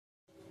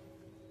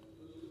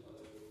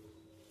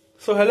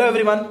So hello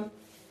everyone,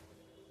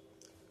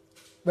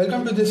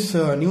 welcome to this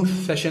new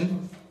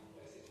session.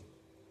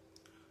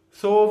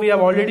 So we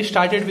have already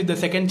started with the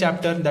second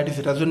chapter, that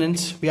is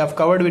resonance. We have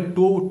covered with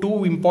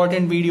two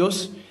important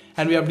videos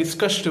and we have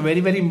discussed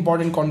very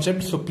important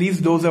concepts. So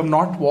please, those who have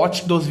not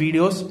watched those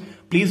videos,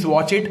 please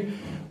watch it,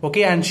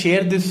 okay, and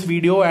share this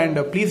video, and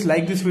please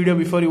like this video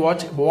before you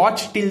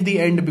watch till the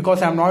end,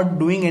 because I am not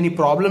doing any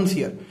problems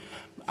here.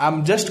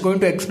 I'm just going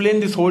to explain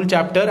this whole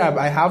chapter.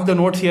 I have the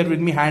notes here with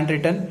me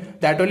handwritten.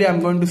 That only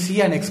I'm going to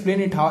see and explain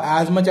it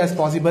as much as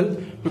possible,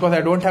 because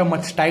I don't have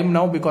much time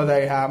now, because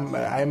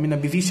I am in a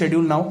busy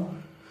schedule now.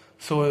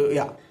 So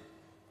yeah.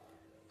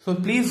 So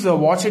please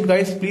watch it,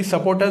 guys. Please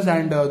support us,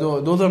 and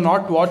those who have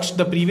not watched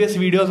the previous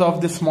videos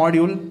of this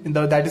module,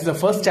 that is the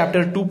first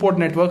chapter, 2-port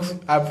networks,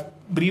 I've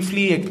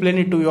briefly explained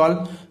it to you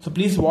all. So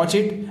please watch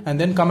it and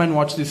then come and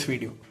watch this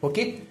video.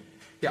 Okay.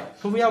 Yeah,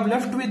 so we have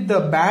left with the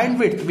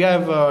bandwidth. We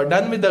have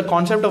done with the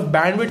concept of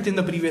bandwidth in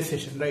the previous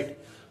session, right?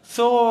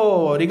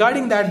 So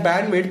regarding that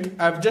bandwidth,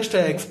 I've just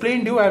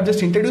explained you, I've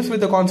just introduced with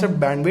the concept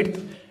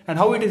bandwidth and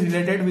how it is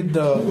related with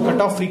the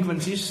cutoff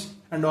frequencies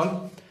and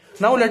all.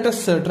 Now let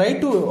us try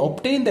to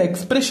obtain the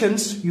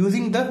expressions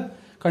using the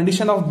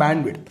condition of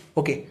bandwidth.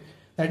 Okay,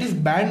 that is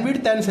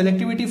bandwidth and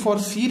selectivity for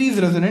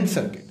series resonant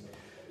circuit.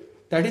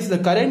 That is, the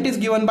current is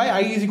given by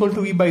I is equal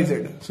to V by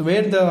Z. So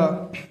where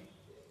the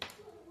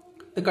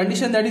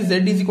condition, that is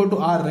Z is equal to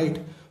R, right?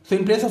 So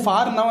in place of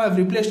R, now I have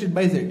replaced it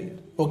by Z here.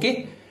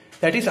 Okay,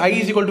 that is I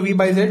is equal to V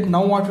by Z.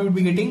 Now what we will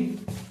be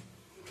getting?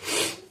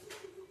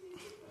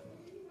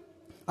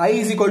 I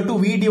is equal to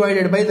V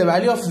divided by the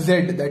value of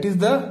Z, that is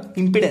the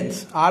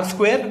impedance, R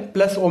square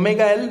plus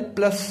omega L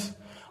plus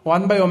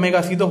 1 by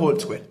omega C the whole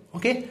square.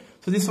 Okay,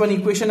 so this one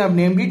equation I have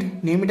named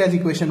it. Name it as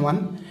equation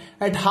 1.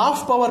 At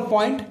half power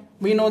point,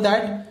 we know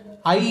that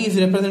I is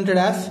represented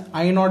as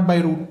I naught by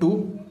root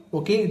 2.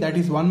 Okay, that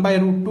is 1 by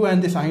root 2,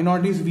 and this I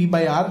naught is V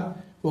by R.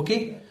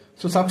 Okay,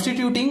 so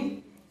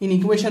substituting in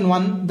equation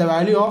 1 the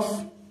value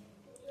of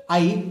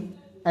I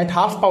at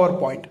half power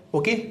point.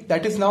 Okay,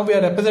 that is, now we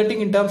are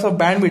representing in terms of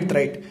bandwidth,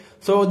 right?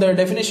 So the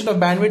definition of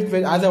bandwidth,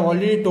 as I have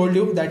already told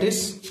you, that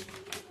is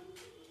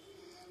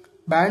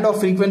band of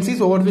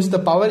frequencies over which the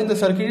power in the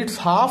circuit is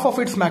half of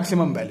its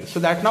maximum value. So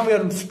that now we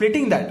are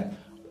splitting that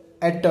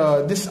at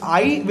this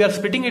I, we are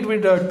splitting it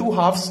with 2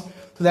 halves.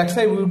 So that's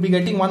why we will be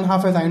getting one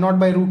half as I naught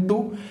by root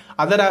 2,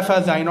 other half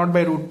as I naught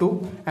by root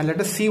 2, and let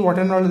us see what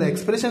and all the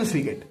expressions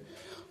we get.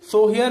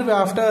 So here,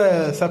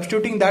 after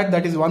substituting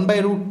that is 1 by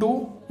root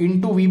 2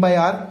 into V by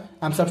R,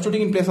 I am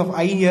substituting in place of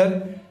I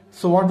here.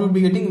 So what we will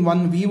be getting?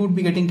 1 V would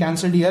be getting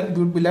cancelled here.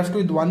 We would be left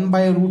with 1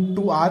 by root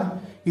 2 R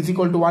is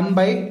equal to 1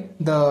 by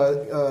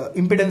the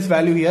impedance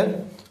value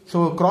here.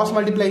 So cross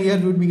multiply here,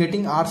 we would be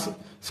getting R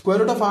square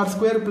root of R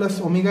square plus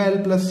omega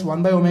L plus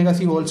 1 by omega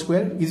C whole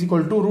square is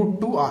equal to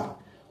root 2 R.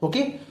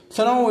 Okay,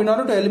 so now in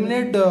order to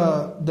eliminate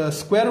the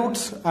square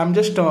roots, I am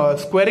just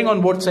squaring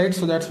on both sides.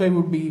 So that's why we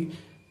would be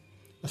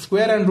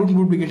square and root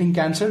would be getting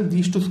cancelled.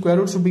 These two square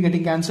roots would be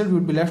getting cancelled. We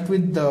would be left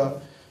with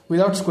the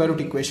without square root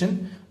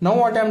equation. Now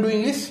what I am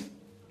doing is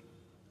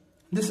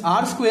this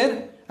R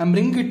square, I am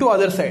bringing it to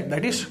other side.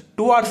 That is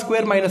 2R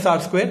square minus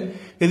R square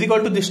is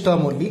equal to this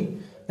term only.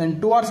 Then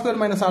 2R square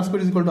minus R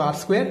square is equal to R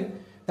square.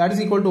 That is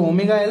equal to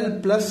omega L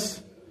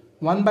plus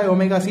 1 by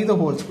omega C the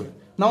whole square.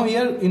 Now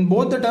here in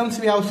both the terms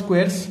we have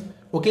squares.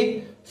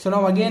 Okay, so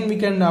now again we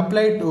can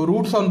apply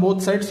roots on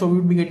both sides. So we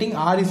will be getting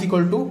R is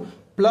equal to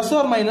plus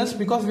or minus,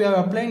 because we are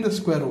applying the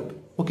square root.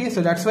 Okay,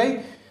 so that's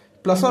why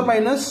plus or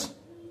minus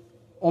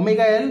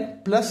omega L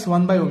plus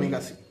 1 by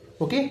omega C.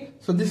 Okay,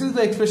 so this is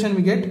the expression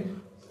we get.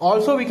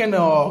 Also we can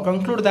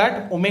conclude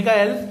that omega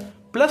L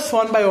plus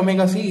 1 by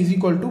omega C is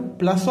equal to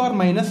plus or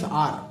minus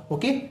R.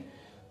 Okay,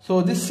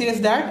 so this says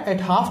that at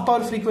half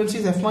power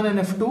frequencies F1 and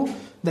F2,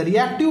 the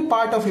reactive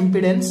part of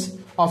impedance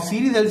of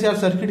series LCR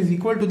circuit is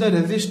equal to the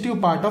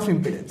resistive part of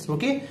impedance.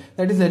 Okay,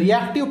 that is the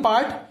reactive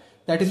part,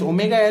 that is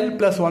omega L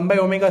plus 1 by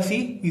omega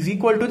C is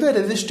equal to the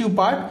resistive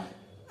part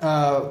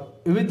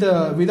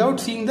without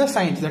seeing the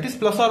signs, that is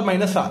plus or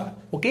minus R.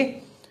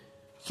 Okay,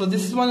 so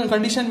this is one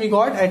condition we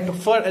got at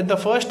the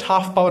first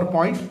half power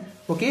point.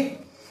 Okay,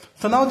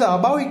 so now the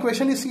above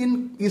equation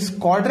is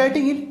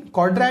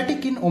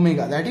quadratic in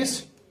omega. That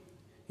is,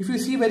 if you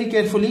see very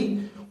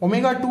carefully,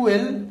 omega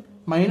 2L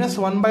minus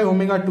 1 by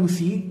omega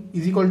 2C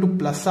is equal to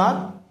plus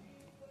R.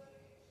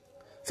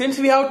 Since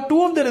we have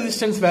two of the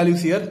resistance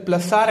values here,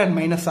 plus R and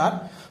minus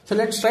R, so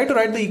let's try to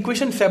write the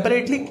equation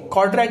separately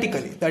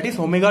quadratically. That is,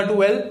 omega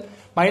 2L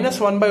minus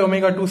 1 by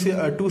omega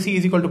 2C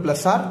is equal to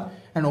plus R,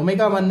 and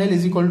omega 1L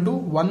is equal to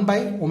 1 by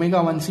omega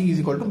 1C is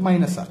equal to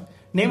minus R.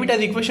 Name it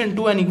as equation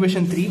 2 and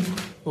equation 3.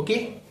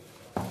 Okay,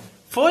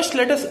 first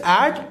let us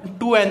add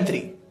 2 and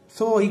 3.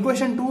 So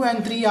equation 2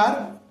 and 3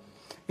 are,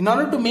 in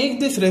order to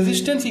make this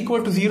resistance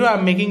equal to 0, I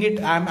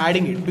am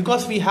adding it,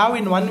 because we have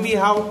in one we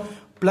have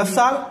plus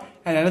R,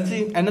 and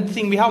another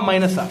thing we have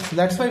minus R. So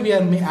that's why we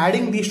are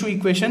adding these two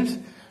equations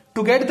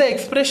to get the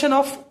expression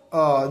of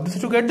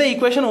to get the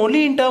equation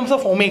only in terms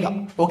of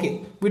omega.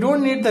 Okay, we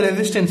don't need the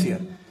resistance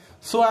here.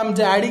 So I'm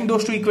adding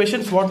those two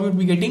equations. What we will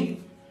be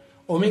getting?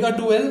 omega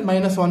 2L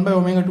minus 1 by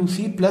omega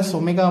 2C plus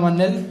omega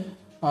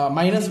 1L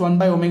minus 1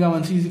 by omega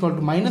 1C is equal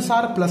to minus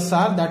R plus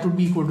R, that would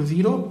be equal to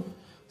 0.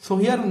 So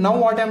here now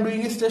what I am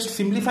doing is just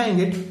simplifying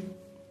it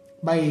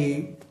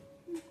by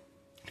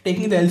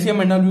taking the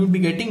LCM, and now we would be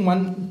getting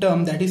one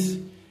term, that is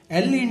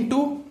L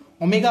into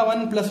omega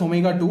 1 plus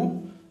omega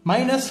 2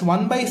 minus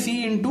 1 by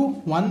C into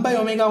 1 by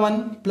omega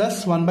 1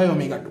 plus 1 by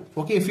omega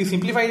 2. Okay, if we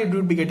simplify it, we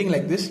would be getting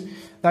like this,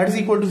 that is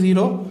equal to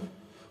 0.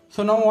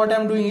 So now what I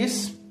am doing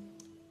is,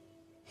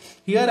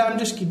 here I am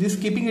just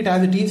keeping it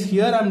as it is.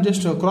 Here I am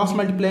just cross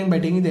multiplying by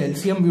taking the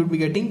LCM. We would be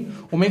getting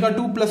omega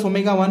 2 plus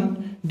omega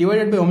 1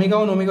 divided by omega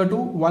 1 omega 2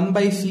 1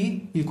 by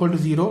C equal to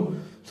 0.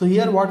 So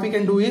here what we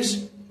can do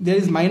is, there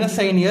is minus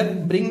sign here,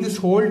 bring this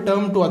whole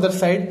term to other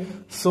side.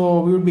 So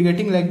we would be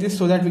getting like this,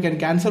 so that we can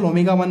cancel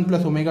omega 1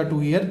 plus omega 2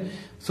 here.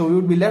 So we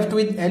would be left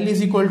with L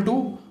is equal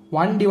to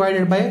 1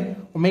 divided by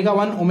omega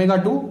 1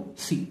 omega 2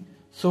 C.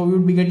 So we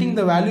would be getting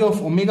the value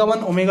of omega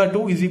 1 omega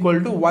 2 is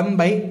equal to 1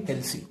 by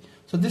LC.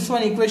 So this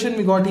one equation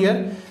we got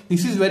here,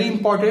 this is very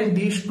important,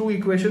 these two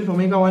equations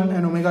omega 1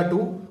 and omega 2.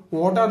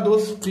 What are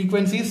those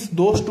frequencies?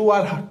 Those two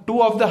are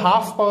two of the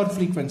half power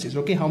frequencies.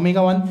 Okay,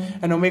 omega 1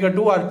 and omega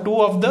 2 are two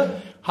of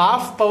the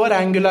half power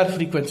angular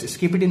frequencies.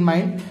 Keep it in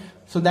mind.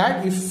 So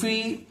that if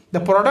the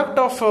product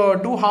of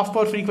two half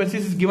power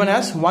frequencies is given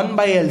as 1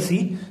 by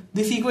LC.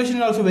 This equation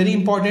is also very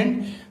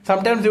important.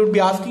 Sometimes they would be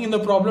asking in the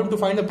problem to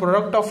find the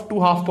product of two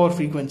half power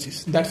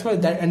frequencies. That's why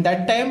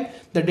that time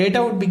the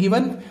data would be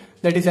given,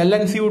 that is L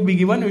and C would be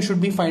given. We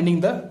should be finding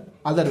the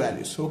other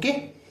values.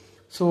 Okay.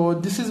 So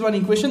this is one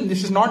equation.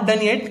 This is not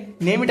done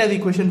yet. Name it as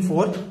equation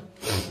 4.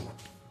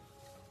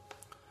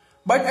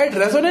 But at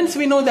resonance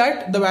we know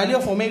that the value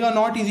of omega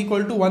naught is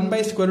equal to 1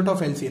 by square root of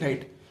LC,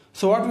 right?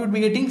 So what we would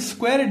be getting,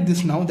 square it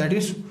this now, that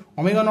is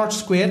omega naught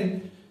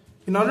square.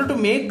 In order to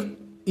make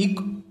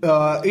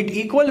it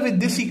equal with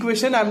this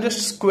equation, I am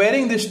just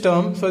squaring this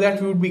term so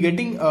that we would be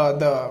getting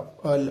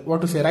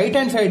right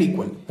hand side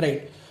equal,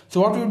 right?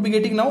 So what we would be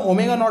getting now,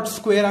 omega naught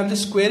square, I am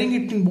just squaring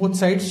it in both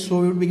sides. So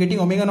we would be getting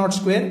omega naught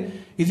square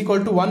is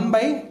equal to 1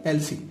 by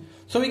LC.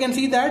 So we can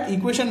see that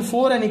equation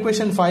 4 and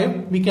equation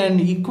 5, we can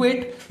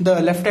equate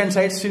the left hand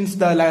side since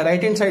the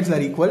right hand sides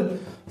are equal.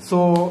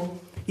 So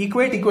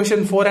equate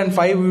equation 4 and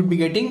 5, we would be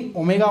getting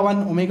omega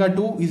 1 omega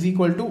 2 is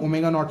equal to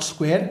omega naught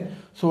square.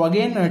 So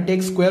again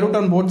take square root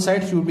on both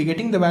sides, you would be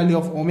getting the value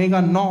of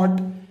omega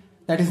naught,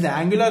 that is the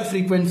angular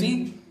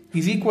frequency,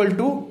 is equal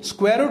to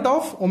square root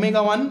of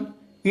omega 1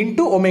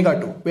 into omega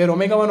 2, where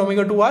omega 1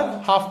 omega 2 are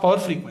half power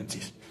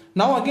frequencies.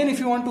 Now again, if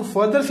you want to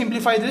further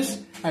simplify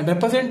this and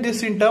represent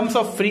this in terms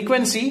of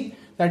frequency,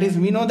 that is,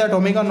 we know that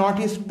omega naught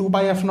is 2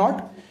 pi f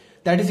naught,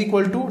 that is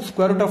equal to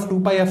square root of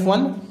 2 pi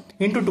f1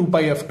 into 2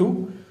 pi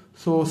f2.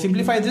 So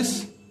simplify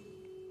this.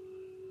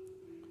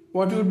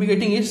 What we would be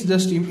getting is,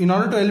 just in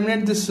order to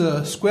eliminate this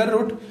square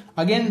root,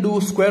 again do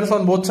squares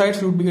on both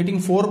sides. We would be getting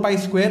 4 pi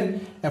square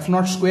f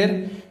naught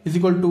square is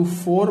equal to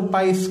 4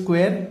 pi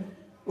square,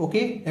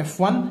 okay,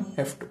 f1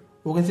 f2.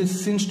 Okay,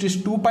 since this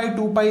 2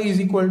 pi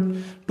is equal,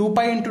 2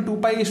 pi into 2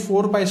 pi is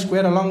 4 pi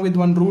square along with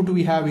one root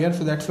we have here.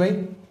 So that's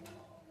why,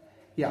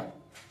 yeah.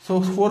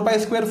 So 4 pi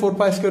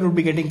square would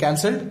be getting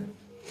cancelled.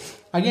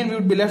 Again we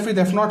would be left with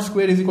f naught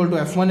square is equal to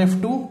f1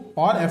 f2,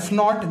 or f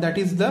naught, that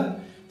is the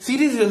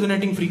series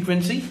resonating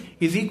frequency,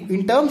 is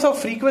in terms of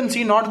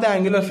frequency, not the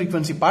angular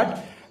frequency part,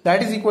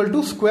 that is equal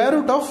to square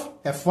root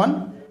of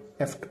f1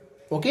 f2.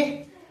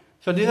 Okay.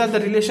 So these are the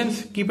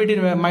relations, keep it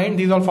in mind,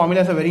 these all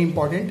formulas are very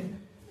important.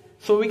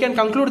 So we can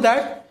conclude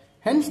that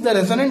hence the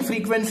resonant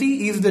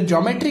frequency is the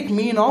geometric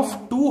mean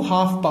of two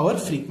half power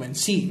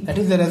frequency. That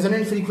is, the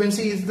resonant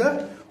frequency is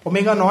the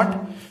omega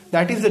naught,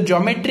 that is the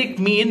geometric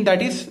mean,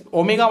 that is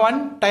omega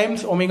 1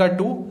 times omega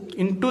 2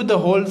 into the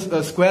whole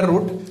square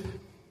root,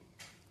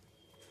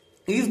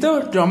 is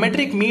the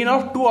geometric mean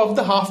of two of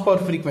the half power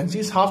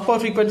frequencies. Half power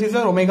frequencies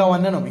are omega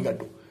 1 and omega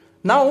 2.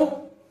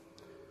 Now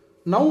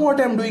what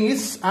I am doing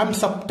is, I am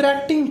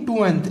subtracting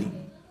 2 and 3.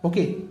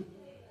 Okay.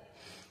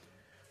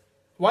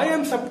 Why I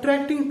am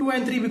subtracting 2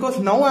 and 3? Because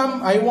now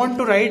I want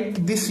to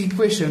write this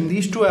equation,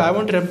 these two, I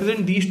want to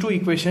represent these two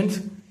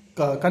equations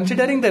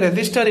considering the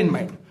resistor in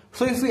mind.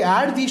 So if we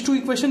add these two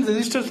equations,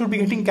 resistors will be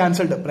getting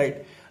cancelled up,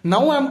 right?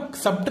 Now I am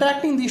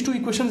subtracting these two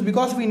equations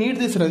because we need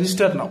this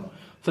resistor now.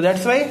 So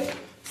that's why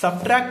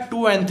subtract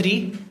 2 and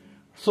 3.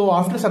 So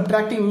after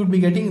subtracting, we would be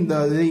getting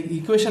the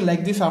equation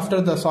like this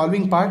after the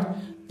solving part.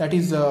 That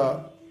is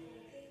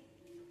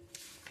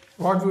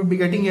what we would be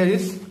getting here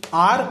is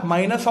r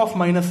minus of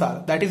minus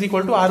r, that is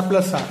equal to r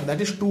plus r, that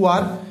is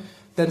 2r.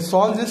 Then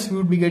solve this, we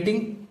would be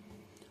getting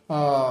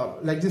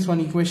like this one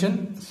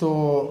equation.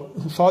 So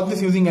solve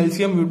this using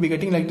LCM, we would be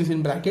getting like this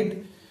in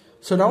bracket.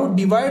 So now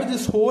divide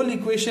this whole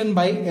equation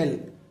by L.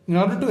 In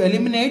order to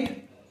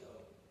eliminate,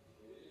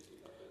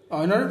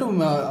 in order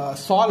to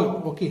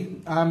solve, okay,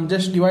 I am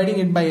just dividing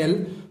it by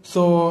L.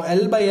 So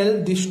L by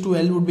L, this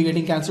 2L would be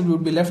getting cancelled. We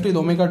would be left with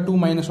omega 2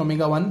 minus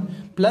omega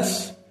 1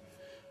 plus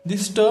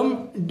this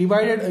term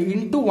divided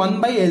into 1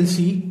 by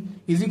LC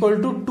is equal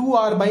to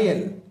 2R by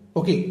L.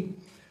 Okay.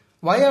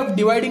 Why I'm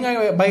dividing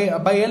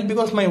by L?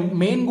 Because my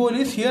main goal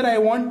is here I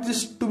want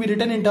this to be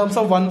written in terms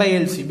of 1 by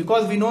LC,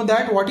 because we know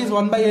that what is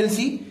 1 by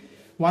LC?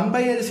 1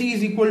 by LC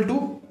is equal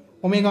to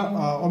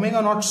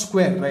omega naught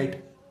square,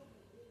 right?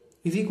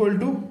 Is equal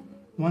to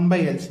 1 by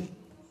LC,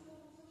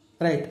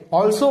 right?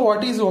 Also,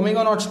 what is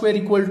omega naught square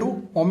equal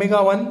to?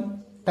 Omega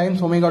 1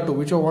 times omega 2,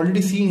 which I've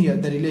already seen here,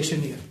 the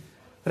relation here,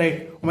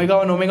 right? Omega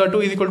 1 omega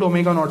 2 is equal to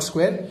omega naught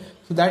square,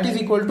 so that is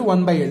equal to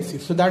 1 by LC.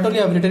 So that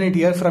only I've written it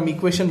here from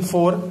equation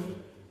 4.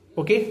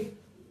 Okay,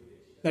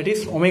 that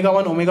is omega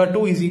 1 omega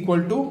 2 is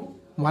equal to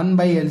 1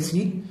 by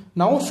LC.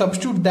 Now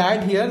substitute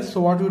that here,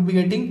 so what we would be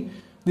getting?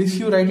 This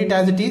you write it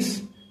as it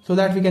is, so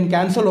that we can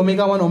cancel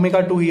omega 1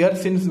 omega 2 here,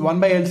 since 1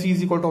 by LC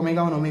is equal to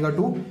omega 1 omega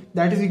 2,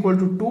 that is equal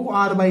to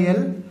 2R by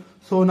L.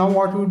 So now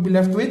what we would be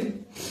left with?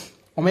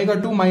 Omega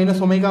 2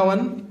 minus omega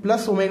 1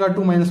 plus omega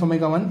 2 minus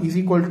omega 1 is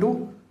equal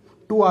to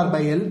 2R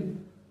by L.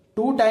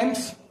 2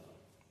 times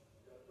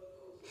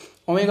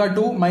omega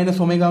 2 minus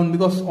omega 1,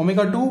 because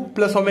omega 2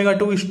 plus omega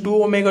 2 is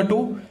 2 omega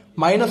 2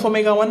 minus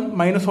omega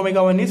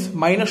 1 is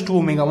minus 2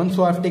 omega 1.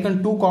 So I have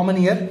taken 2 common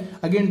here.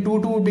 Again 2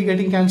 would be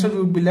getting cancelled. We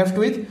would be left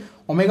with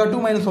omega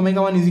 2 minus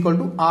omega 1 is equal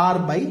to R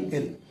by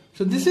L.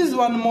 So this is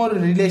one more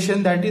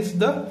relation, that is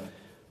the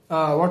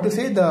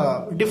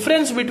the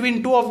difference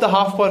between two of the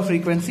half power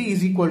frequency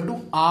is equal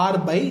to R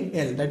by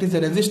L, that is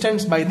the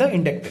resistance by the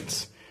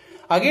inductance.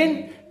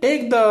 Again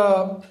take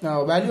the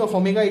value of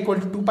omega equal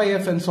to 2 pi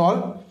f and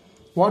solve.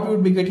 What we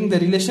would be getting the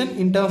relation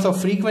in terms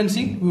of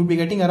frequency, we would be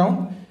getting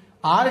around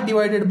R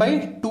divided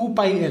by 2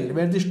 pi L,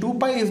 where this 2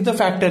 pi is the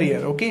factor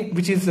here, okay,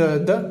 which is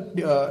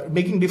the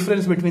making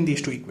difference between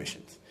these two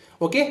equations.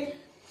 Okay,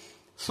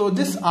 so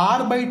this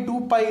R by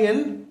 2 pi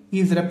L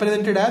is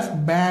represented as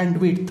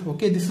bandwidth.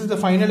 Okay, this is the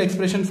final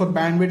expression for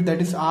bandwidth,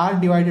 that is R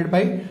divided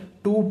by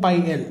 2 pi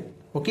L.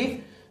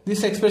 Okay,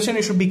 this expression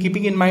you should be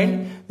keeping in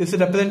mind. This is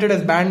represented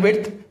as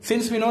bandwidth,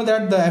 since we know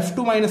that the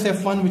F2 minus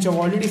F1, which I've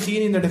already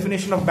seen in the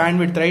definition of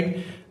bandwidth, right,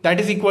 that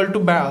is equal to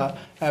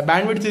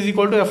bandwidth is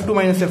equal to F2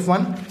 minus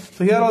F1.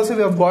 So here also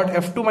we have got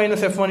F2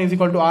 minus F1 is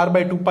equal to R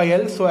by 2 pi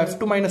L. So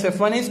F2 minus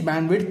F1 is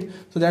bandwidth.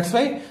 So that's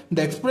why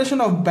the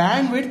expression of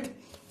bandwidth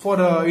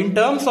for in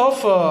terms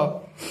of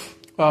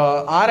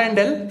R and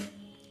L,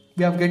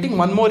 we are getting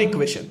one more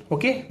equation.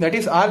 Okay, that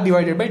is R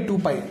divided by 2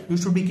 pi L. You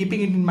should be keeping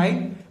it in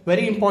mind.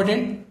 Very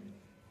important.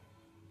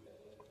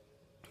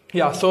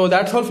 Yeah, so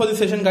that's all for this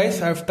session,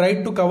 guys. I have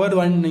tried to cover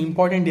one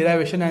important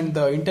derivation and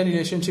the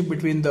interrelationship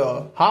between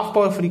the half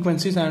power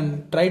frequencies,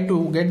 and tried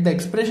to get the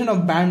expression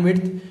of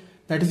bandwidth,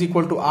 that is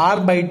equal to R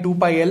by 2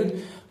 pi L.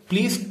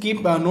 Please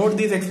keep note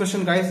these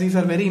expressions, guys. These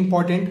are very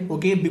important,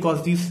 okay,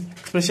 because these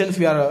expressions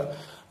we are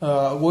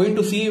going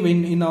to see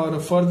in our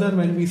further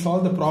when we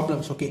solve the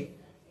problems, okay,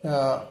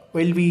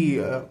 when we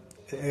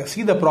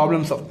see the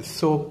problems of this.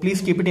 So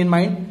please keep it in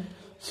mind.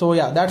 So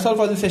yeah, that's all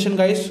for this session,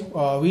 guys.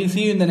 We'll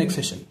see you in the next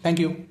session. Thank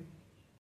you.